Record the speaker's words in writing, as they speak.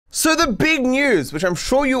So the big news, which I'm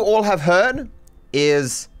sure you all have heard,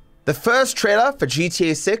 is the first trailer for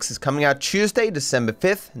GTA 6 is coming out Tuesday, December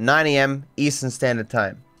 5th, 9 AM Eastern Standard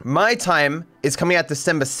Time. My time is coming out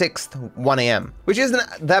December 6th, 1 AM, which isn't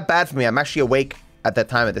that bad for me. I'm actually awake at that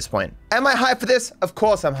time at this point. Am I hyped for this? Of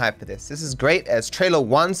course I'm hyped for this. This is great. As trailer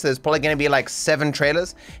 1, so there's probably going to be like 7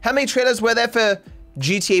 trailers. How many trailers were there for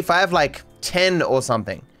GTA 5? Like 10 or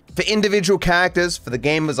something. For individual characters, for the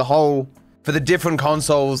game as a whole, for the different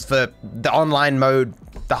consoles, for the online mode,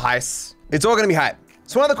 the heists. It's all going to be hype.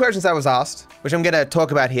 So one of the questions I was asked, which I'm going to talk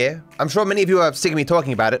about here, I'm sure many of you are sick of me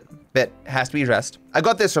talking about it, but it has to be addressed. I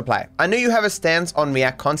got this reply. I know you have a stance on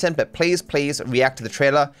React content, but please react to the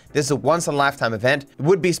trailer. This is a once-in-a-lifetime event. It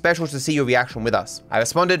would be special to see your reaction with us. I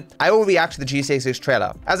responded, I will react to the GTA 6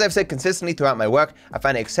 trailer. As I've said consistently throughout my work, I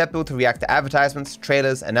find it acceptable to react to advertisements,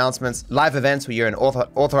 trailers, announcements, live events where you're an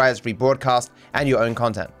authorized rebroadcast, and your own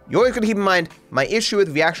content. You always got to keep in mind, my issue with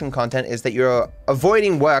reaction content is that you're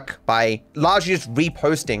avoiding work by largely just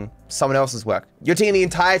reposting someone else's work. You're taking the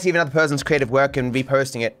entirety of another person's creative work and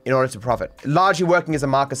reposting it in order to profit, largely working as a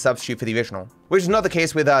market substitute for the original, which is not the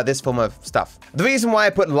case with this form of stuff. The reason why I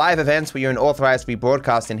put live events where you're an authorized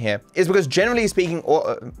rebroadcast in here is because generally speaking,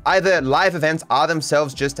 either live events are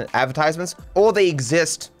themselves just advertisements, or they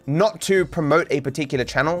exist not to promote a particular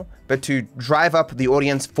channel, but to drive up the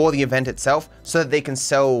audience for the event itself so that they can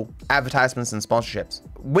sell advertisements and sponsorships.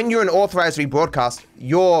 When you're an authorized rebroadcast,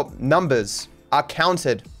 your numbers are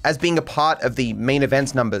counted as being a part of the main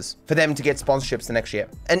event's numbers for them to get sponsorships the next year.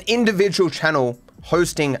 An individual channel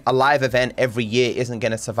hosting a live event every year isn't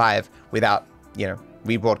going to survive without,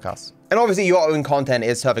 rebroadcasts. And obviously your own content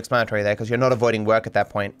is self-explanatory there because you're not avoiding work at that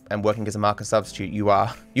point and working as a market substitute.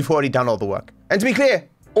 You've already done all the work. And to be clear,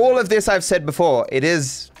 all of this I've said before, it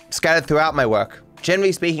is scattered throughout my work.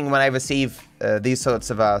 Generally speaking, when I receive these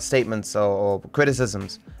sorts of statements or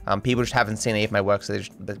criticisms, people just haven't seen any of my work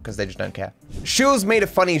because they just don't care. Shulz made a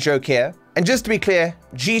funny joke here. And just to be clear,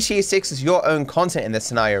 GTA 6 is your own content in this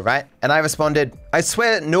scenario, right? And I responded, I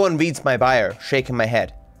swear no one reads my bio, shaking my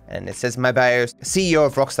head. And it says in my bio, CEO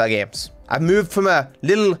of Rockstar Games. I've moved from a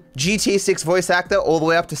little GTA 6 voice actor all the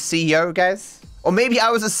way up to CEO, guys. Or maybe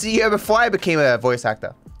I was a CEO before I became a voice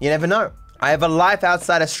actor. You never know. I have a life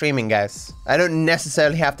outside of streaming, guys. I don't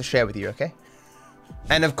necessarily have to share with you, okay?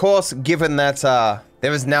 And of course, given that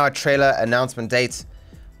there is now a trailer announcement date,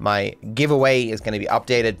 my giveaway is going to be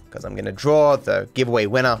updated because I'm going to draw the giveaway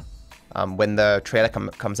winner when the trailer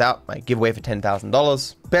comes out. My giveaway for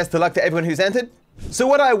 $10,000. Best of luck to everyone who's entered. So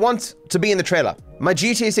what I want to be in the trailer. My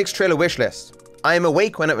GTA 6 trailer wish list. I am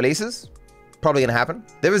awake when it releases. Probably going to happen.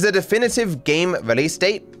 There is a definitive game release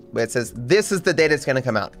date where it says this is the date it's going to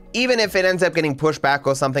come out. Even if it ends up getting pushed back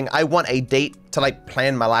or something, I want a date to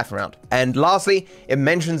plan my life around. And lastly, it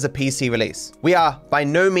mentions a PC release. We are by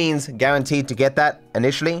no means guaranteed to get that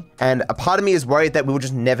initially, and a part of me is worried that we will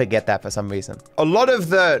just never get that for some reason. A lot of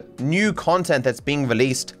the new content that's being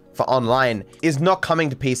released for online is not coming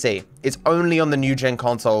to PC. It's only on the new gen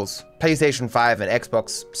consoles, PlayStation 5 and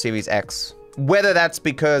Xbox Series X. Whether that's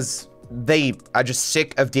because they are just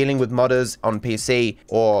sick of dealing with modders on PC,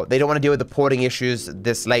 or they don't want to deal with the porting issues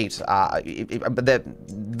this late. The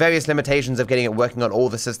various limitations of getting it working on all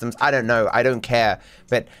the systems, I don't know, I don't care.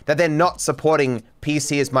 But that they're not supporting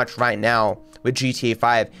PC as much right now with GTA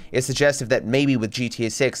 5 is suggestive that maybe with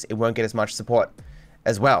GTA 6, it won't get as much support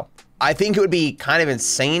as well. I think it would be kind of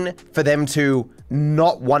insane for them to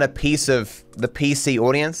not want a piece of the PC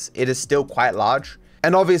audience. It is still quite large.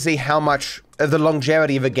 And obviously how much of the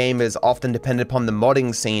longevity of a game is often dependent upon the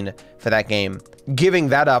modding scene for that game. Giving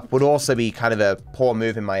that up would also be kind of a poor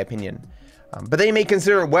move in my opinion. But they may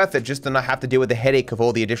consider it worth it just to not have to deal with the headache of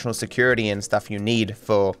all the additional security and stuff you need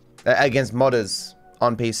for against modders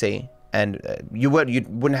on PC. And you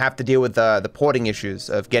wouldn't have to deal with the porting issues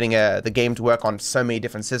of getting the game to work on so many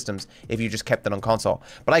different systems if you just kept it on console.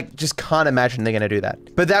 But I just can't imagine they're going to do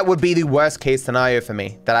that. But that would be the worst case scenario for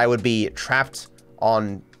me, that I would be trapped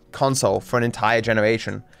on console for an entire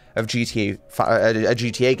generation of a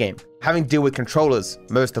GTA game. Having to deal with controllers,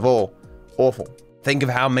 most of all, awful. Think of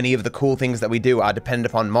how many of the cool things that we do are dependent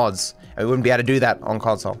upon mods, and we wouldn't be able to do that on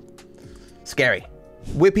console. Scary.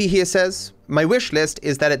 Whippy here says, my wish list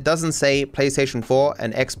is that it doesn't say PlayStation 4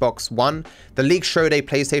 and Xbox One. The leak showed a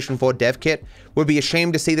PlayStation 4 dev kit. Would be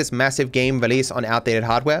ashamed to see this massive game release on outdated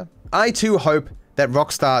hardware. I too hope that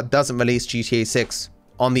Rockstar doesn't release GTA 6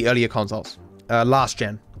 on the earlier consoles. Last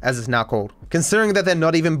gen, as it's now called. Considering that they're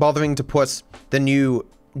not even bothering to put the new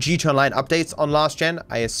GTA Online updates on last gen,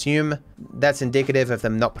 I assume that's indicative of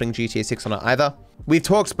them not putting GTA 6 on it either. We've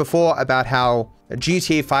talked before about how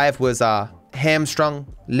GTA 5 was hamstrung,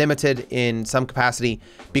 limited in some capacity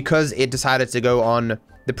because it decided to go on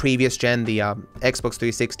the previous gen, the Xbox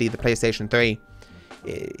 360, the PlayStation 3.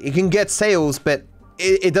 It can get sales, but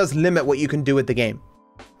it does limit what you can do with the game,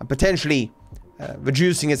 potentially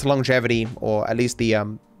reducing its longevity, or at least the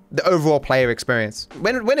overall player experience.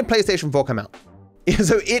 When did PlayStation 4 come out?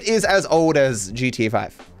 So it is as old as GTA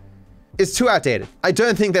 5. It's too outdated. I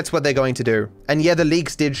don't think that's what they're going to do. And yeah, the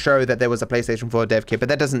leaks did show that there was a PlayStation 4 dev kit, but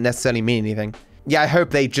that doesn't necessarily mean anything. Yeah, I hope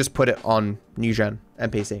they just put it on new gen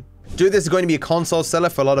and PC. Dude, this is going to be a console seller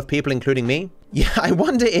for a lot of people, including me. Yeah, I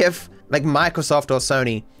wonder if like Microsoft or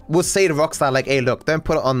Sony will say to Rockstar, like, hey, look, don't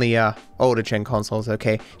put it on the older gen consoles,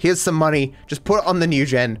 okay? Here's some money, just put it on the new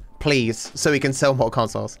gen, please, so we can sell more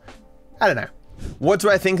consoles. I don't know. What do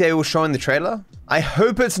I think they will show in the trailer? I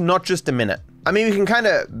hope it's not just a minute. I mean, we can kind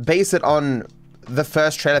of base it on the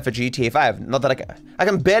first trailer for GTA 5. Not that I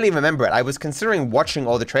can barely remember it. I was considering watching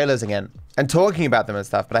all the trailers again and talking about them and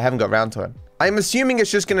stuff, but I haven't got around to it. I'm assuming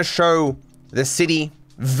it's just going to show the city,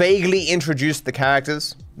 vaguely introduce the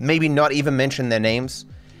characters, maybe not even mention their names,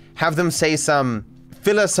 have them say some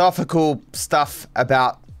philosophical stuff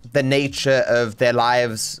about the nature of their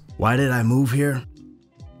lives. Why did I move here?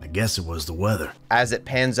 I guess it was the weather. As it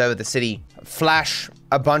pans over the city, flash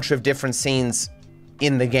a bunch of different scenes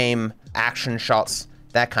in the game, action shots,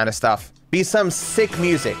 that kind of stuff. Be some sick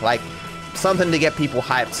music, like something to get people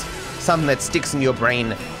hyped, something that sticks in your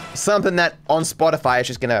brain, something that on Spotify is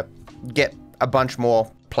just gonna get a bunch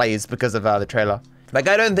more plays because of the trailer. Like,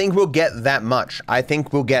 I don't think we'll get that much. I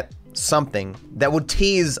think we'll get something that will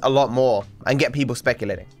tease a lot more and get people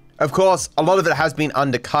speculating. Of course, a lot of it has been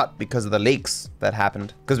undercut because of the leaks that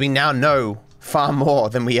happened, because we now know far more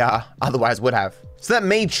than we otherwise would have. So that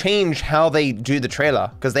may change how they do the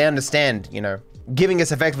trailer, because they understand, you know, giving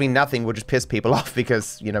us effectively nothing will just piss people off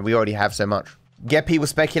because, you know, we already have so much. Get people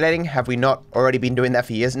speculating? Have we not already been doing that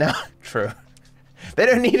for years now? True. They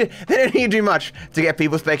don't need to do much to get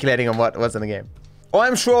people speculating on what's in the game. Oh,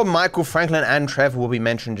 I'm sure Michael, Franklin, and Trevor will be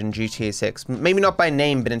mentioned in GTA 6. Maybe not by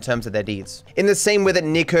name, but in terms of their deeds. In the same way that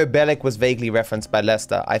Nico Bellic was vaguely referenced by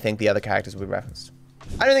Lester, I think the other characters will be referenced.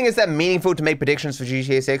 I don't think it's that meaningful to make predictions for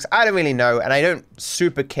GTA 6. I don't really know, and I don't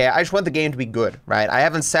super care. I just want the game to be good, right? I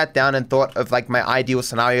haven't sat down and thought of like my ideal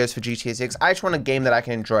scenarios for GTA 6. I just want a game that I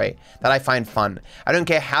can enjoy, that I find fun. I don't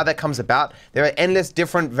care how that comes about. There are endless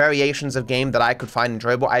different variations of game that I could find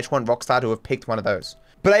enjoyable. I just want Rockstar to have picked one of those.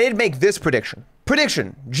 But I did make this prediction.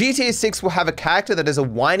 Prediction: GTA 6 will have a character that is a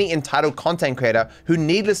whiny, entitled content creator who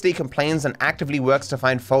needlessly complains and actively works to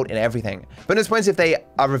find fault in everything. Bonus points if they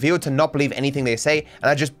are revealed to not believe anything they say and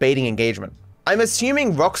are just baiting engagement. I'm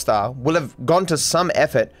assuming Rockstar will have gone to some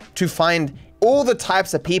effort to find all the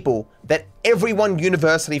types of people that everyone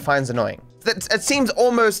universally finds annoying. It seems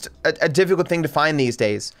almost a difficult thing to find these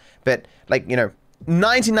days, but like, you know,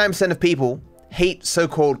 99% of people hate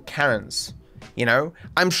so-called Karens. You know,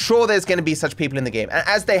 I'm sure there's going to be such people in the game, and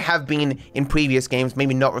as they have been in previous games,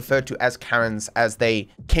 maybe not referred to as Karens as they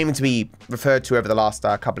came to be referred to over the last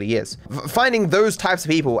couple of years. Finding those types of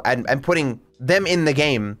people and putting them in the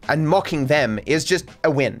game and mocking them is just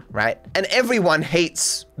a win, right? And everyone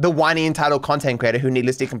hates the whiny, entitled content creator who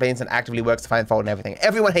needlessly complains and actively works to find fault in everything.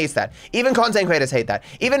 Everyone hates that. Even content creators hate that.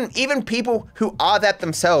 Even people who are that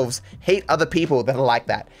themselves hate other people that are like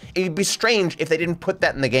that. It'd be strange if they didn't put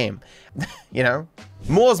that in the game, you know?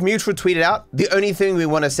 Moore's Mutual tweeted out, the only thing we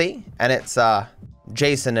want to see, and it's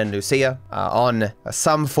Jason and Lucia on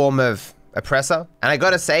some form of oppressor. And I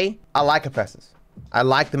gotta say, I like oppressors. I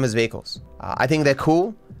like them as vehicles. I think they're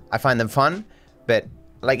cool. I find them fun, but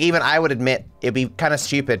like even I would admit it'd be kind of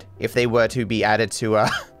stupid if they were to be added to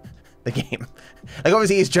the game. Like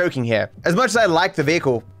obviously he's joking here. As much as I like the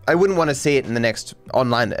vehicle, I wouldn't want to see it in the next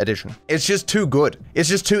online edition. It's just too good. It's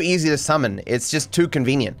just too easy to summon. It's just too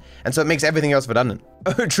convenient. And so it makes everything else redundant.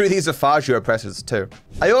 Oh, true, these are Fagio oppressors too.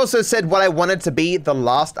 I also said what I wanted to be the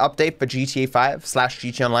last update for GTA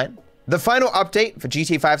 5/GTA Online. The final update for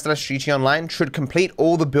GTA 5/GTA Online should complete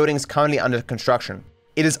all the buildings currently under construction.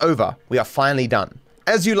 It is over. We are finally done.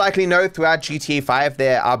 As you likely know, throughout GTA 5,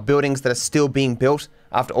 there are buildings that are still being built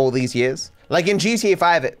after all these years. Like in GTA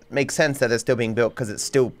 5, it makes sense that they're still being built because it's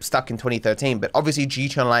still stuck in 2013, but obviously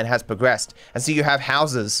GTA Online has progressed. And so you have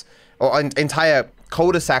houses, or entire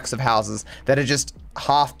cul-de-sacs of houses that are just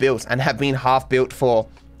half built and have been half built for,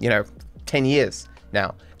 you know, 10 years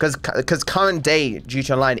now. Because current day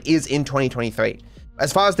GTA Online is in 2023.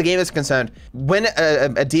 As far as the game is concerned, when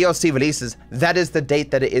a DLC releases, that is the date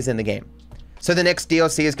that it is in the game. So the next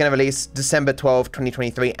DLC is going to release December 12,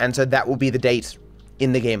 2023, and so that will be the date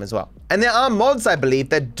in the game as well. And there are mods, I believe,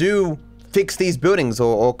 that do fix these buildings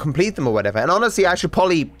or complete them or whatever. And honestly, I should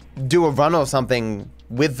probably do a run or something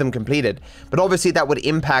with them completed. But obviously that would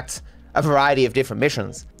impact a variety of different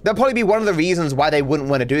missions. That'll probably be one of the reasons why they wouldn't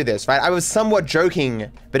want to do this, right? I was somewhat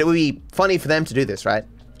joking, but it would be funny for them to do this, right?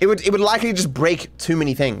 It would likely just break too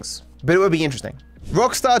many things, but it would be interesting.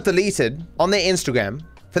 Rockstar deleted on their Instagram,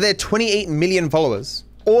 for their 28 million followers,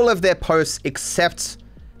 all of their posts except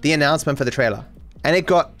the announcement for the trailer. And it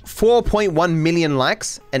got 4.1 million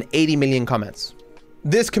likes and 80 million comments.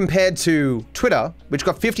 This compared to Twitter, which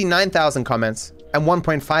got 59,000 comments and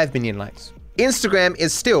 1.5 million likes. Instagram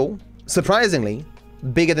is still, surprisingly,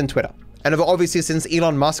 bigger than Twitter. And obviously since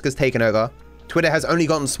Elon Musk has taken over, Twitter has only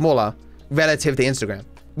gotten smaller relative to Instagram.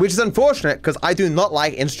 Which is unfortunate because I do not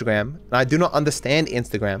like Instagram and I do not understand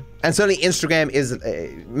Instagram. And certainly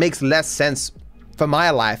Instagram makes less sense for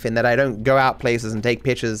my life in that I don't go out places and take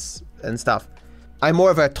pictures and stuff. I'm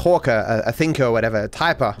more of a talker, a thinker or whatever, a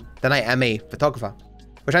typer than I am a photographer.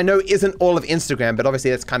 Which I know isn't all of Instagram, but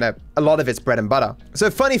obviously that's kind of a lot of its bread and butter. So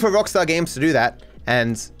funny for Rockstar Games to do that,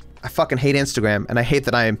 and I fucking hate Instagram, and I hate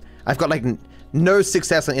that I've got like no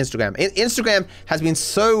success on Instagram. Instagram has been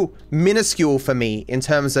so minuscule for me in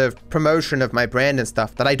terms of promotion of my brand and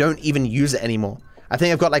stuff that I don't even use it anymore. I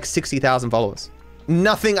think I've got like 60,000 followers.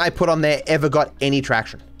 Nothing I put on there ever got any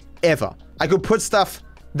traction, ever. I could put stuff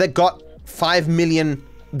that got 5 million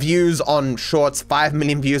views on shorts, 5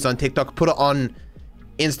 million views on TikTok, put it on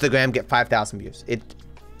Instagram, get 5,000 views.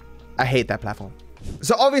 I hate that platform.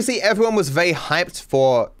 So obviously everyone was very hyped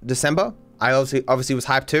for December. I obviously was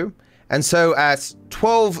hyped too. And so at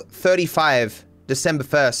 12:35, December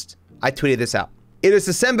 1st, I tweeted this out. It is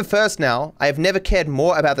December 1st now. I have never cared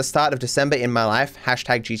more about the start of December in my life.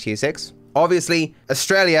 Hashtag GTA 6. Obviously,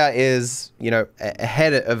 Australia is, you know,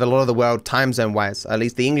 ahead of a lot of the world time zone wise, at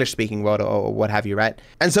least the English speaking world or what have you, right?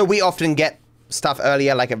 And so we often get stuff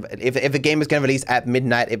earlier, like if a game is going to release at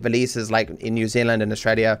midnight, it releases like in New Zealand and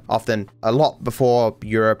Australia often a lot before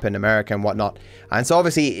Europe and America and whatnot. And so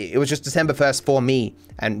obviously it was just December 1st for me,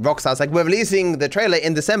 and Rockstar's like, we're releasing the trailer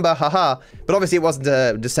in December, haha. But obviously it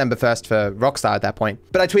wasn't December 1st for Rockstar at that point.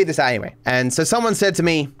 But I tweeted this out anyway. And so someone said to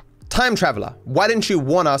me, "Time traveler, why didn't you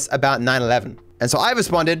warn us about 9/11? And so I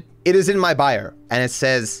responded, it is in my bio, and it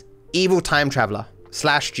says evil time traveler /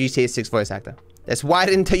 GTA 6 voice actor. That's why I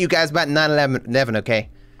didn't tell you guys about 9/11, okay?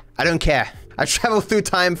 I don't care. I travel through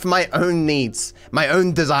time for my own needs, my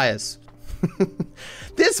own desires."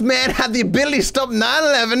 This man had the ability to stop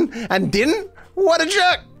 9/11 and didn't? What a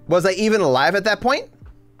jerk. Was I even alive at that point?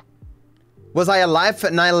 Was I alive for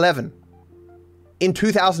 9/11? In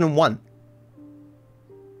 2001?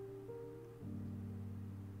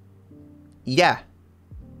 Yeah,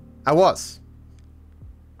 I was.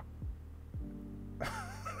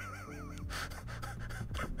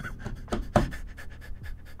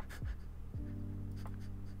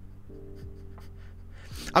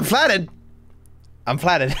 I'm flattered. I'm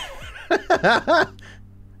flattered.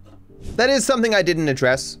 That is something I didn't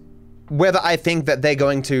address. Whether I think that they're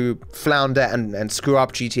going to flounder and screw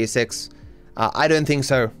up GTA 6. I don't think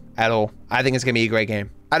so at all. I think it's going to be a great game.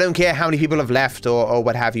 I don't care how many people have left or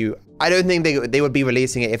what have you. I don't think they would be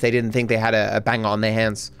releasing it if they didn't think they had a banger on their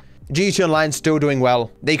hands. GTA Online's still doing well.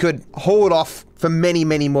 They could hold off for many,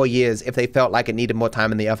 many more years if they felt like it needed more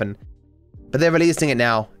time in the oven. But they're releasing it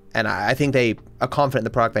now. And I think they are confident in the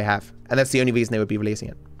product they have. And that's the only reason they would be releasing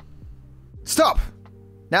it. Stop!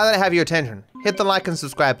 Now that I have your attention, hit the like and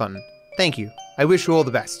subscribe button. Thank you. I wish you all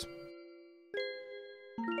the best.